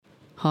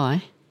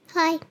Hi.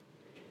 Hi.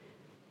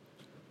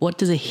 What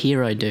does a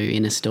hero do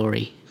in a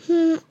story?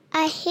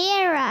 A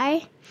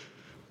hero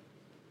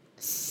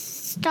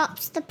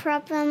stops the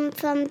problem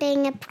from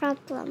being a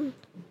problem.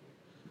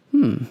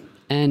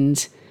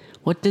 And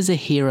what does a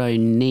hero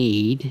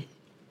need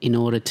in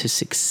order to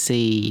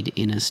succeed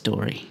in a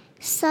story?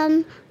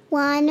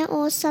 Someone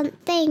or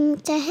something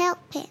to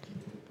help him.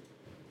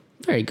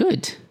 Very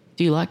good.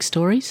 Do you like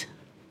stories?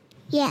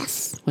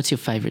 Yes. What's your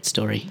favourite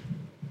story?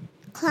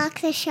 Clark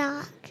the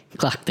Shark.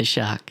 Clark the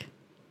Shark.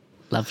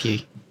 Love you.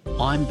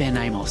 I'm Ben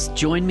Amos.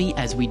 Join me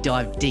as we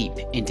dive deep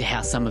into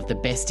how some of the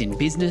best in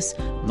business,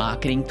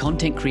 marketing,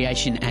 content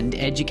creation and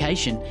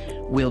education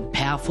wield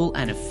powerful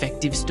and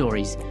effective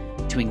stories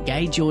to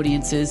engage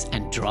audiences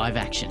and drive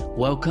action.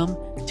 Welcome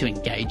to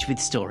Engage with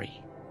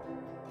Story.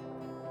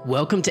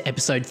 Welcome to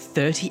episode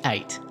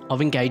 38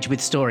 of Engage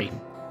with Story.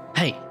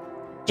 Hey,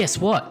 guess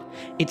what?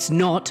 It's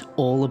not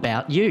all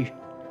about you.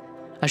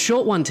 A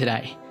short one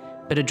today,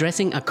 but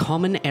addressing a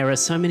common error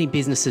so many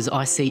businesses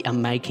I see are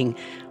making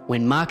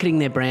when marketing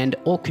their brand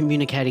or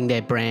communicating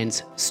their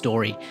brand's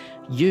story.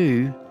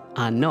 You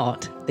are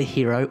not the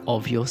hero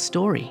of your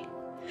story.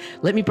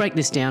 Let me break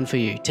this down for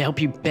you to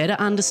help you better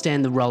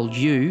understand the role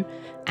you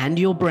and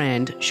your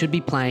brand should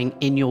be playing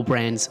in your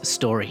brand's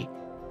story.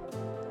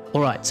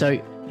 All right,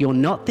 so you're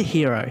not the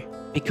hero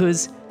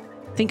because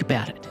think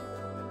about it.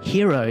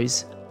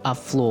 Heroes are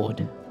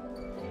flawed.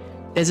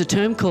 There's a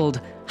term called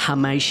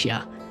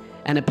hamartia,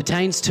 and it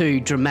pertains to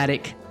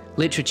dramatic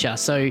literature.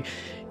 So,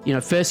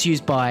 first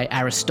used by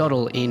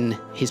Aristotle in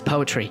his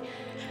poetry.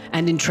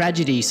 And in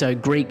tragedy, so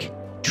Greek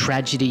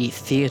tragedy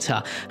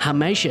theatre,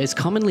 hamartia is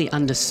commonly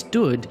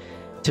understood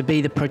to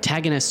be the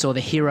protagonist or the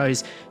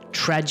hero's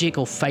tragic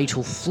or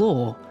fatal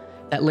flaw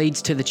that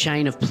leads to the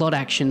chain of plot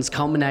actions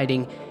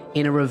culminating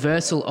in a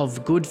reversal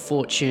of good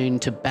fortune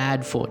to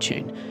bad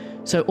fortune.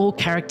 So all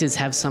characters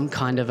have some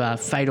kind of a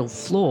fatal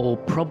flaw or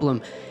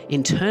problem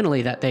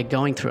internally that they're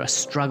going through, a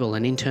struggle,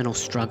 an internal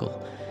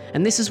struggle.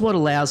 And this is what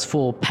allows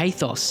for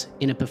pathos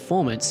in a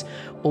performance,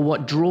 or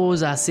what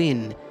draws us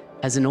in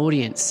as an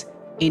audience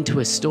into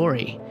a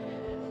story.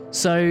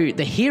 So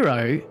the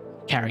hero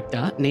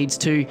character needs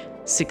to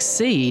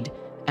succeed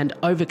and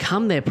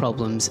overcome their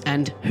problems.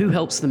 And who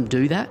helps them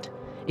do that?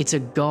 It's a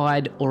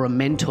guide or a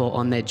mentor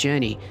on their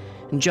journey.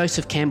 And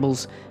Joseph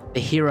Campbell's The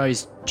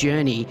Hero's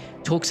Journey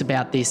talks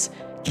about this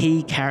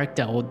key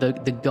character or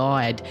the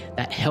guide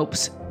that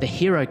helps the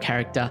hero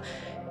character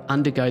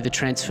undergo the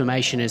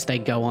transformation as they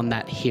go on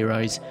that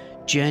hero's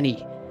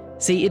journey.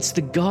 See, it's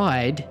the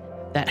guide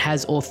that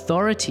has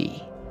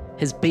authority,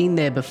 has been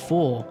there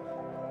before,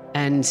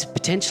 and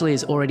potentially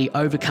has already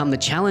overcome the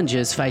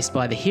challenges faced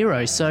by the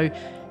hero. So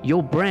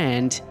your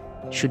brand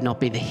should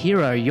not be the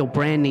hero. Your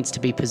brand needs to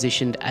be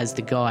positioned as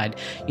the guide.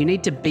 You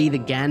need to be the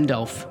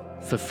Gandalf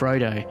for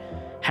Frodo,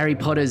 Harry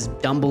Potter's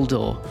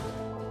Dumbledore,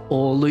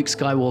 or Luke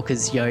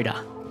Skywalker's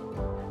Yoda.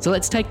 So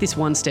let's take this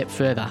one step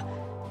further.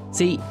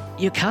 See,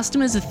 your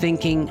customers are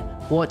thinking,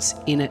 what's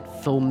in it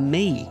for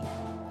me?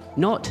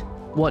 Not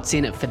what's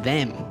in it for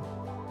them.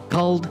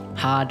 Cold,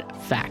 hard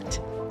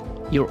fact.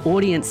 Your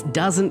audience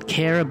doesn't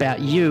care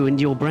about you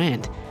and your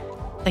brand.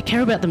 They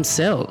care about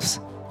themselves.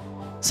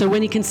 So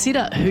when you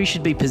consider who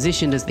should be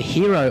positioned as the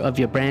hero of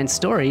your brand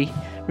story,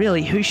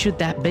 really, who should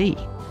that be?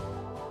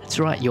 That's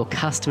right, your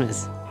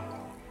customers.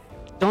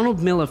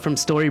 Donald Miller from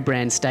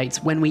StoryBrand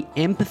states, when we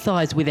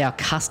empathize with our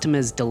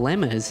customers'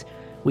 dilemmas,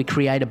 we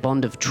create a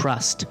bond of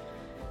trust.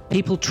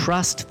 People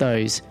trust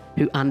those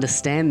who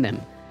understand them,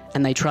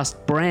 and they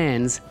trust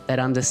brands that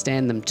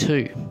understand them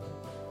too.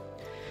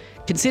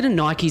 Consider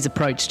Nike's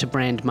approach to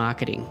brand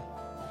marketing.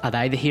 Are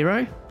they the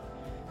hero?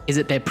 Is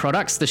it their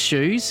products, the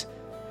shoes?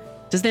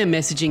 Does their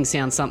messaging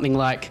sound something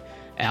like,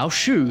 our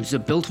shoes are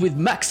built with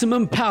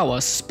maximum power,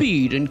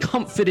 speed, and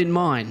comfort in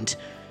mind?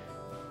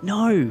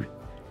 No.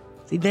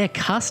 See, their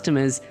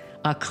customers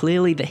are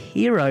clearly the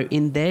hero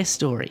in their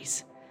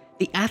stories.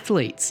 The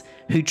athletes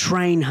who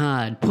train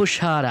hard, push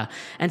harder,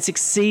 and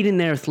succeed in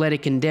their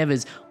athletic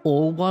endeavours,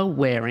 all while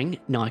wearing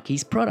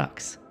Nike's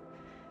products.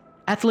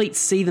 Athletes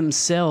see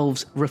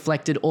themselves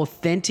reflected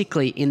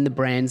authentically in the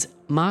brand's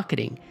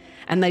marketing,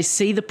 and they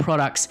see the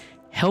products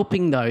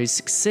helping those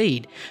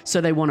succeed, so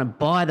they want to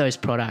buy those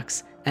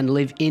products and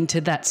live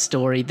into that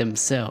story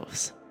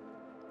themselves.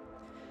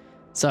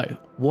 So,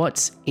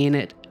 what's in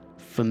it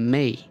for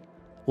me?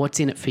 What's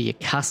in it for your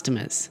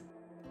customers?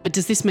 But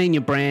does this mean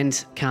your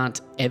brand can't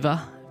ever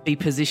be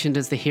positioned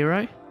as the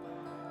hero?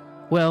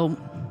 Well,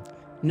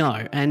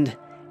 no, and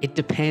it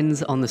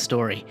depends on the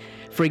story.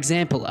 For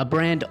example, a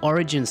brand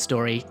origin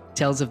story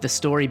tells of the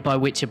story by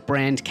which a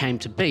brand came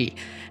to be,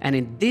 and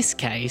in this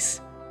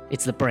case,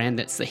 it's the brand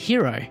that's the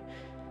hero.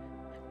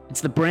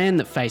 It's the brand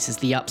that faces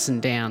the ups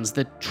and downs,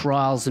 the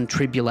trials and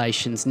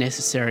tribulations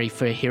necessary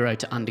for a hero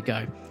to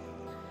undergo.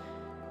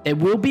 There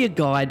will be a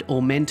guide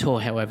or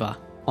mentor, however,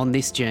 on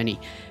this journey.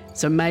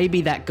 So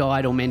maybe that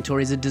guide or mentor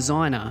is a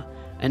designer,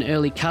 an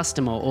early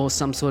customer, or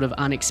some sort of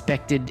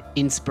unexpected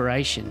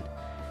inspiration.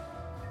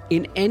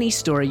 In any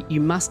story, you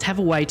must have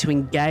a way to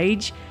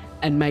engage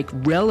and make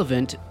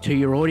relevant to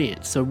your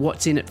audience. So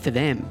what's in it for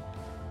them?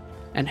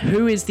 And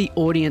who is the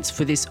audience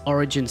for this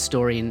origin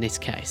story in this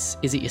case?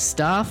 Is it your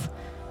staff,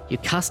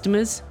 your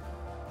customers,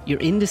 your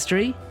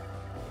industry?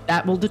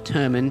 That will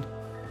determine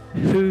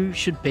who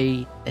should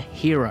be the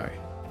hero,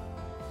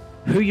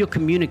 who you're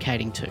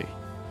communicating to.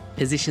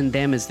 Position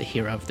them as the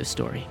hero of the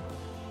story.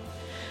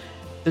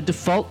 The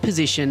default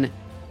position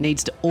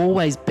needs to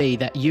always be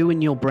that you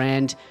and your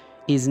brand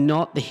is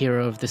not the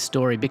hero of the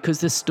story,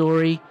 because the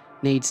story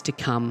needs to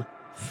come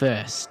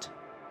first.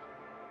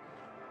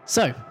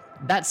 So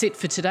that's it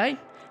for today.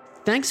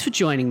 Thanks for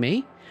joining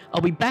me.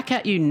 I'll be back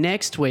at you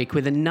next week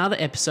with another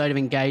episode of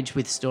Engage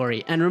with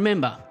Story. And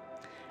remember,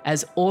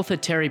 as author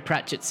Terry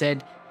Pratchett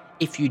said,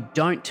 if you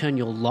don't turn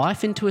your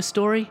life into a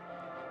story,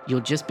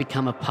 you'll just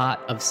become a part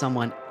of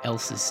someone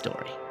else's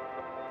story.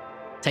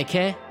 Take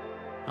care.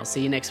 I'll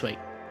see you next week.